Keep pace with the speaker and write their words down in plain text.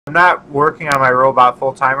I'm not working on my robot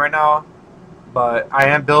full time right now, but I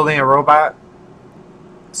am building a robot.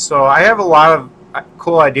 So I have a lot of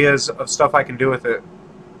cool ideas of stuff I can do with it.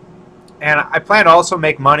 And I plan to also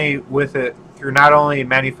make money with it through not only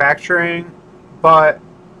manufacturing, but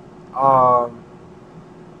um,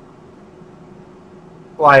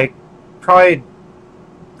 like probably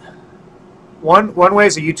one way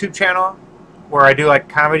is a YouTube channel where I do like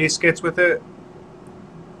comedy skits with it.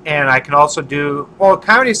 And I can also do, well,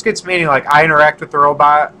 comedy skits meaning like I interact with the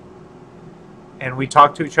robot and we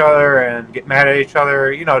talk to each other and get mad at each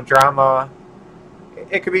other, drama.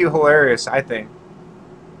 It could be hilarious, I think.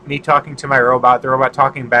 Me talking to my robot, the robot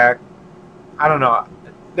talking back. I don't know.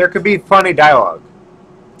 There could be funny dialogue.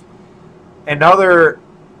 Another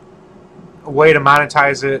way to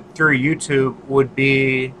monetize it through YouTube would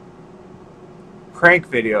be prank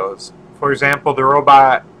videos. For example, the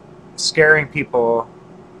robot scaring people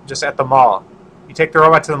just at the mall. You take the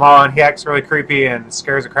robot to the mall and he acts really creepy and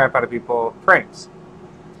scares the crap out of people. Pranks.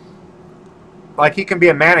 Like he can be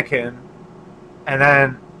a mannequin and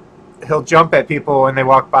then he'll jump at people when they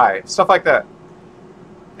walk by. Stuff like that.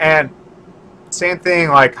 And same thing,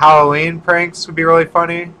 like Halloween pranks would be really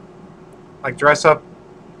funny. Like dress up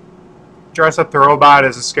the robot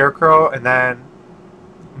as a scarecrow, and then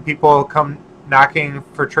when people come knocking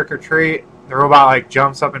for trick or treat, the robot like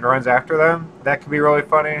jumps up and runs after them. That could be really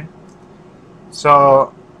funny.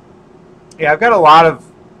 So yeah, I've got a lot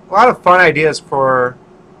of fun ideas for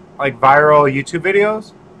like viral YouTube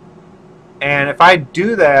videos. And if I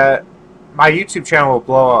do that, my YouTube channel will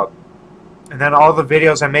blow up. And then all the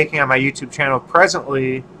videos I'm making on my YouTube channel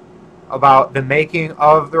presently about the making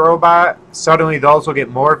of the robot, suddenly those will get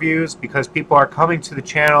more views because people are coming to the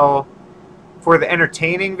channel for the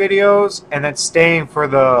entertaining videos and then staying for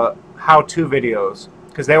the how-to videos.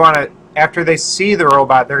 Because they want to, after they see the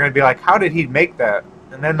robot, they're going to be like, how did he make that?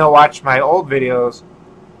 And then they'll watch my old videos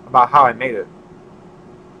about how I made it.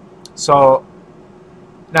 So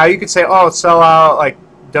now you could say, oh, sell out, like,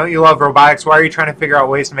 don't you love robotics? Why are you trying to figure out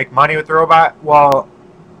ways to make money with the robot? Well,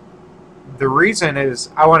 the reason is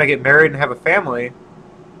I want to get married and have a family,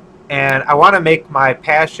 and I want to make my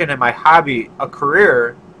passion and my hobby a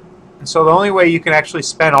career. And so the only way you can actually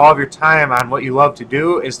spend all of your time on what you love to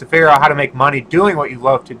do is to figure out how to make money doing what you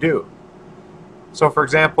love to do. So for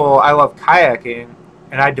example, I love kayaking,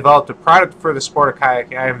 and I developed a product for the sport of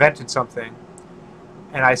kayaking. I invented something,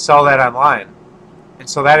 and I sell that online. And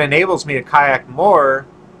so that enables me to kayak more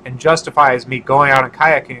and justifies me going out and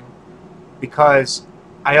kayaking because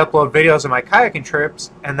I upload videos of my kayaking trips,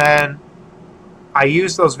 and then I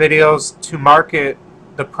use those videos to market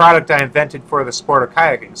the product I invented for the sport of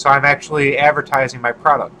kayaking. So I'm actually advertising my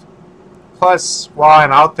product. Plus, while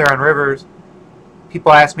I'm out there on rivers,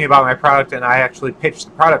 people ask me about my product and I actually pitch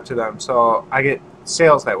the product to them. So I get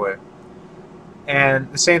sales that way.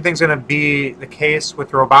 And the same thing's going to be the case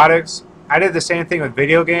with robotics. I did the same thing with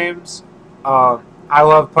video games. I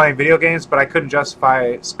love playing video games, but I couldn't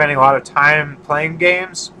justify spending a lot of time playing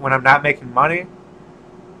games when I'm not making money.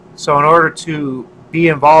 So in order to be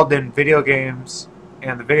involved in video games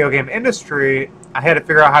and the video game industry, I had to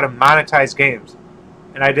figure out how to monetize games.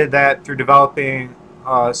 And I did that through developing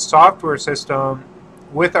a software system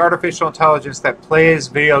with artificial intelligence that plays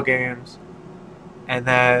video games, and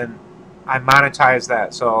then I monetize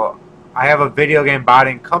that. So I have a video game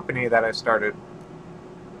botting company that I started.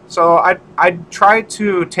 So I try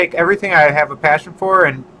to take everything I have a passion for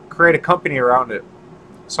and create a company around it.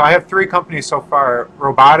 So I have 3 companies so far: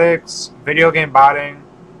 robotics, video game botting,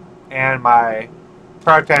 and my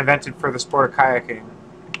product I invented for the sport of kayaking.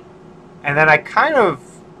 And then I kind of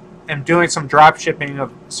am doing some drop shipping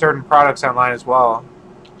of certain products online as well.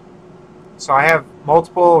 So I have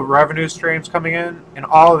multiple revenue streams coming in, and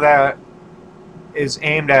all of that is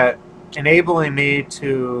aimed at enabling me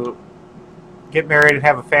to get married and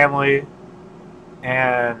have a family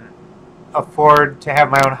and afford to have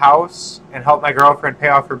my own house and help my girlfriend pay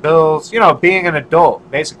off her bills. You know, being an adult,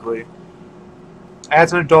 basically.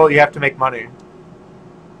 As an adult, you have to make money.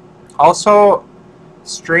 Also,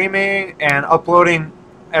 streaming and uploading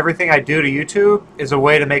everything I do to YouTube is a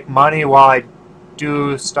way to make money while I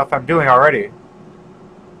do stuff I'm doing already.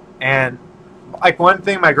 And like one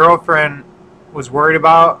thing my girlfriend was worried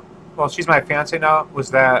about, well, she's my fiance now, was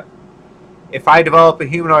that if I develop a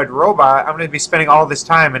humanoid robot, I'm going to be spending all this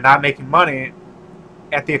time and not making money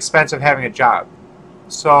at the expense of having a job.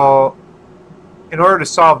 So in order to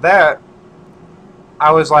solve that,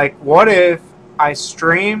 I was like, what if I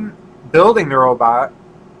stream building the robot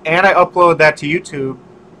and I upload that to YouTube?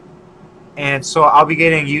 And so I'll be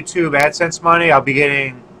getting YouTube AdSense money, I'll be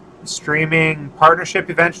getting streaming partnership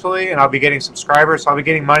eventually, and I'll be getting subscribers. So I'll be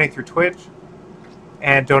getting money through Twitch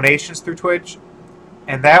and donations through Twitch,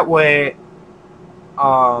 and that way,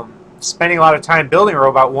 spending a lot of time building a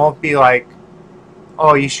robot won't be like,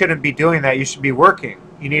 oh, you shouldn't be doing that. You should be working.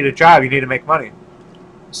 You need a job. You need to make money.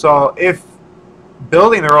 So if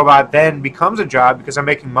building the robot then becomes a job because I'm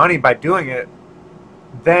making money by doing it,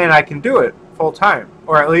 then I can do it full time,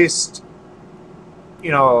 or at least,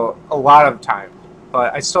 you know, a lot of time.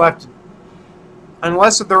 But I still have to,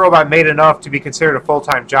 unless the robot made enough to be considered a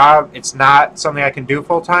full-time job, it's not something I can do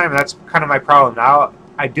full-time. That's kind of my problem now.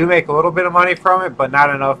 I do make a little bit of money from it, but not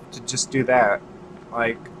enough to just do that.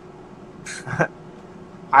 Like,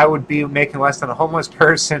 I would be making less than a homeless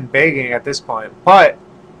person begging at this point. But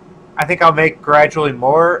I think I'll make gradually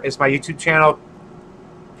more as my YouTube channel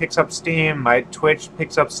picks up steam, my Twitch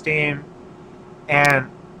picks up steam, and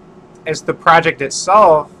as the project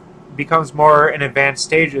itself becomes more in advanced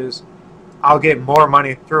stages, I'll get more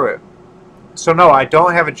money through it. So no, I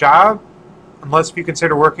don't have a job, unless if you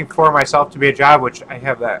consider working for myself to be a job, which I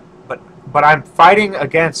have that. But I'm fighting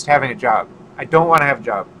against having a job. I don't want to have a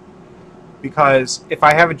job. Because if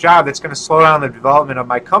I have a job, that's going to slow down the development of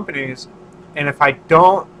my companies, and if I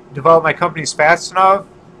don't develop my companies fast enough,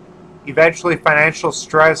 eventually financial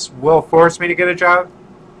stress will force me to get a job.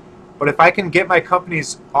 But if I can get my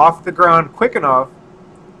companies off the ground quick enough,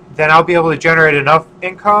 then I'll be able to generate enough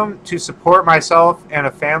income to support myself and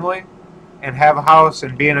a family and have a house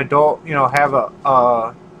and be an adult, you know, have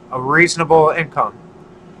a reasonable income.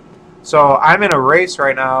 So I'm in a race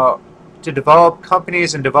right now to develop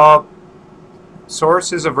companies and develop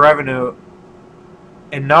sources of revenue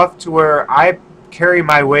enough to where I carry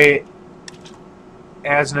my weight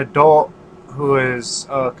as an adult who is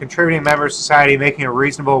a contributing member of society making a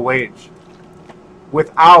reasonable wage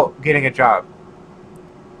without getting a job.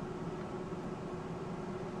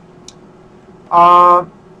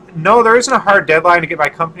 No, there isn't a hard deadline to get my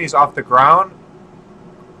companies off the ground,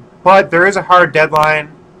 but there is a hard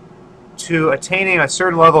deadline to attaining a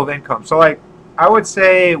certain level of income. So like, I would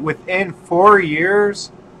say within 4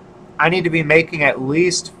 years, I need to be making at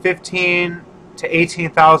least $15,000 to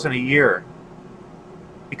 $18,000 a year,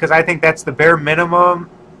 because I think that's the bare minimum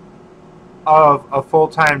of a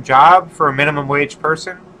full-time job for a minimum wage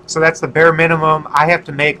person. So that's the bare minimum I have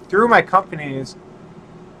to make through my companies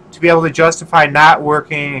to be able to justify not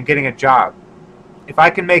working and getting a job. If I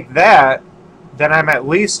can make that, then I'm at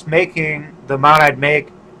least making the amount I'd make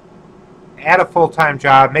at a full-time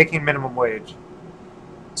job, making minimum wage.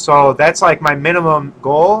 So that's like my minimum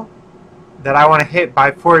goal that I want to hit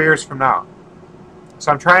by 4 years from now.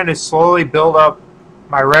 So I'm trying to slowly build up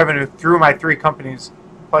my revenue through my 3 companies,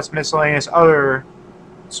 plus miscellaneous other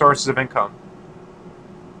sources of income.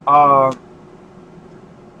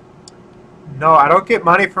 No, I don't get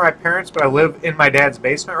money from my parents, but I live in my dad's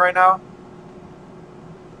basement right now.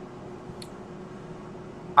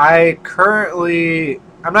 I'm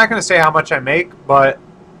not going to say how much I make, but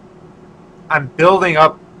I'm building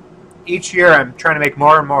up. Each year I'm trying to make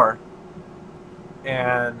more and more.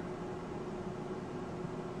 And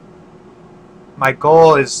my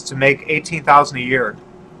goal is to make $18,000 a year,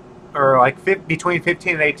 or like between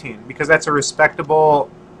 15 and 18, because that's a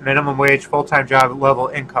respectable minimum wage full-time job level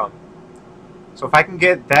income. So if I can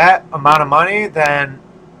get that amount of money, then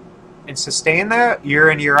and sustain that year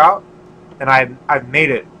in, year out, then I've made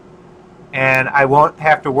it, and I won't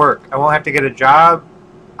have to work. I won't have to get a job.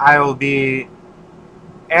 I will be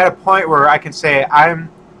at a point where I can say I'm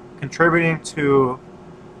contributing to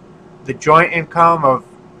the joint income of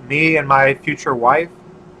me and my future wife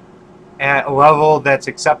at a level that's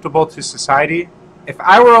acceptable to society. If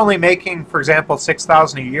I were only making, for example,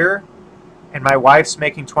 $6,000 a year, and my wife's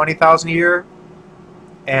making $20,000 a year,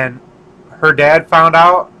 and her dad found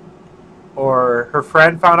out, or her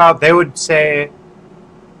friend found out, they would say,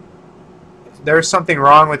 there's something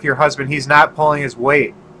wrong with your husband. He's not pulling his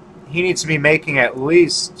weight. He needs to be making at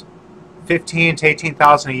least $15,000 to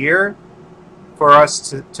 $18,000 a year for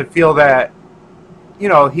us to feel that, you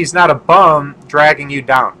know, he's not a bum dragging you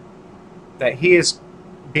down. That he is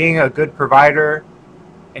being a good provider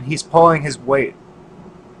and he's pulling his weight.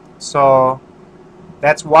 So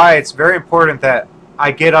that's why it's very important that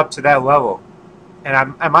I get up to that level. And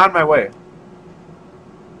I'm on my way.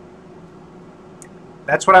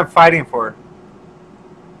 That's what I'm fighting for.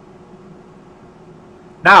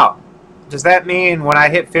 Now, does that mean when I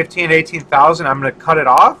hit 15,000 to 18,000 I'm going to cut it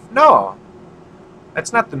off? No.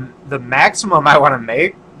 That's not the maximum I want to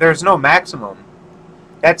make. There's no maximum.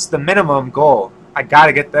 That's the minimum goal. I got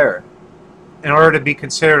to get there in order to be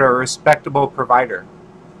considered a respectable provider.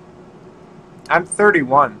 I'm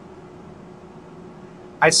 31.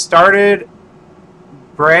 I started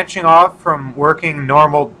branching off from working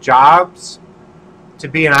normal jobs to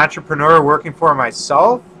be an entrepreneur working for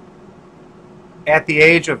myself at the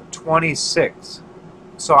age of 26.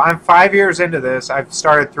 So I'm 5 years into this. I've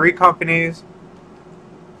started 3 companies,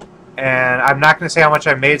 and I'm not going to say how much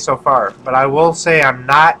I've made so far, but I will say I'm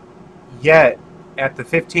not yet at the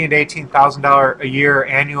 $15,000 to $18,000 a year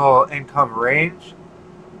annual income range,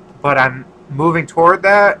 but I'm moving toward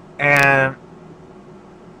that, and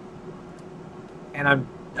I'm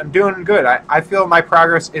doing good. I feel my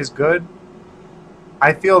progress is good.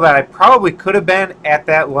 I feel that I probably could have been at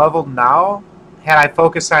that level now had I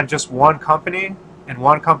focused on just one company and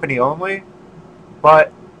one company only,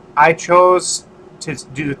 but I chose to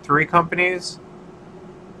do 3 companies.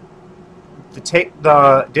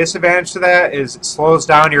 The disadvantage to that is it slows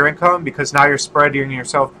down your income because now you're spreading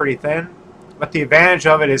yourself pretty thin. But the advantage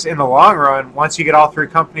of it is in the long run, once you get all 3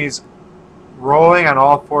 companies rolling on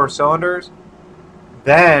all 4 cylinders,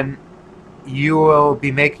 then you will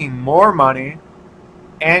be making more money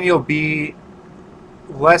and you'll be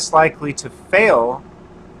less likely to fail,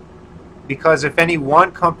 because if any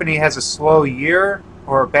one company has a slow year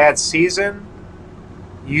or a bad season,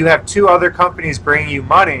 you have 2 other companies bringing you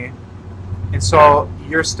money, and so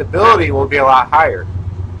your stability will be a lot higher.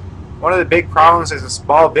 One of the big problems as a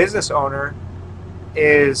small business owner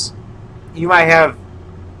is you might have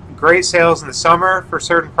great sales in the summer for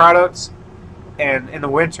certain products, and in the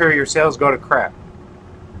winter your sales go to crap.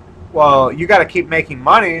 Well, you got to keep making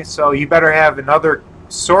money, so you better have another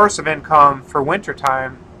source of income for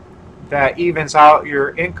wintertime that evens out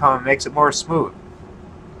your income, makes it more smooth.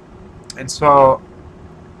 And so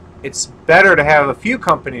it's better to have a few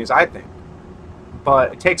companies, I think.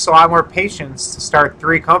 But it takes a lot more patience to start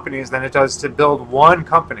 3 companies than it does to build one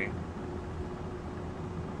company.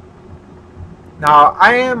 Now,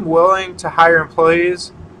 I am willing to hire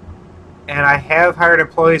employees, and I have hired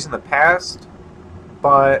employees in the past,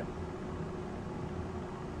 but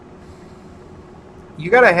you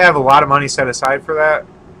got to have a lot of money set aside for that,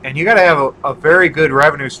 and you got to have a very good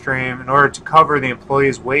revenue stream in order to cover the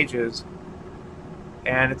employees' wages.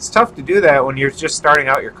 And it's tough to do that when you're just starting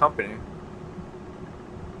out your company.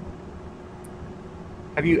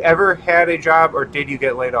 Have you ever had a job, or did you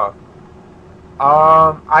get laid off?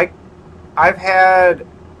 I've had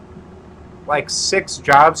like 6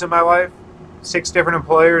 jobs in my life, 6 different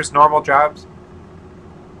employers, normal jobs,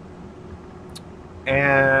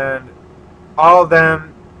 and all of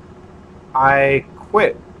them I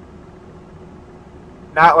quit.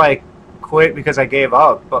 Not like quit because I gave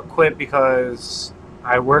up, but quit because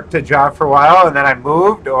I worked a job for a while and then I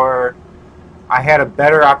moved, or I had a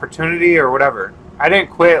better opportunity or whatever. I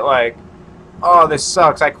didn't quit like, oh, this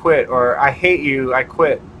sucks, I quit, or I hate you, I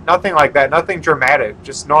quit. Nothing like that, nothing dramatic,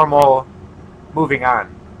 just normal moving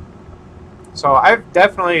on. So I've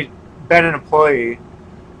definitely been an employee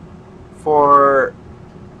for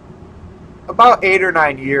about 8 or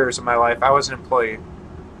 9 years of my life. I was an employee.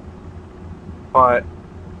 But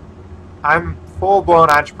I'm full-blown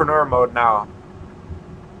entrepreneur mode now.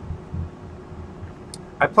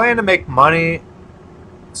 I plan to make money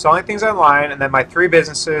selling things online, and then my 3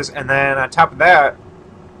 businesses, and then on top of that,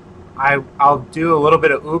 I'll do a little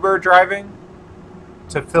bit of Uber driving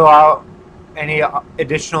to fill out any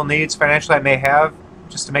additional needs financially I may have,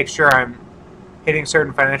 just to make sure I'm hitting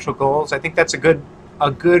certain financial goals. I think that's a good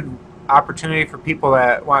opportunity for people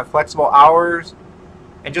that want flexible hours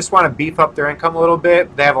and just want to beef up their income a little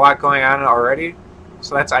bit. They have a lot going on already,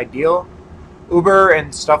 so that's ideal. Uber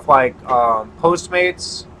and stuff like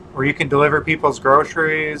Postmates, where you can deliver people's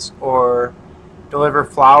groceries or deliver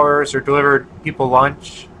flowers or deliver people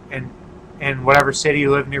lunch in whatever city you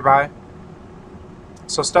live nearby.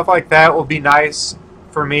 So stuff like that will be nice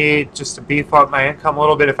for me just to beef up my income a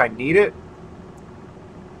little bit if I need it.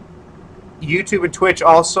 YouTube and Twitch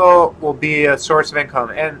also will be a source of income,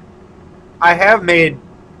 and I have made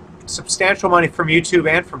substantial money from YouTube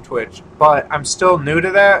and from Twitch, but I'm still new to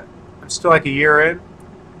that. I'm still like a year in.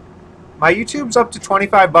 My YouTube's up to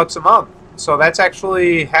 $25 a month, so that's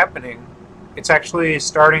actually happening. It's actually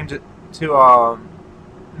starting to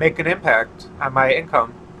make an impact on my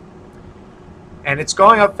income, and it's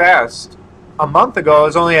going up fast. A month ago it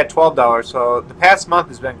was only at $12, so the past month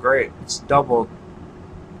has been great. It's doubled,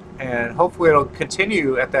 and hopefully it'll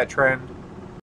continue at that trend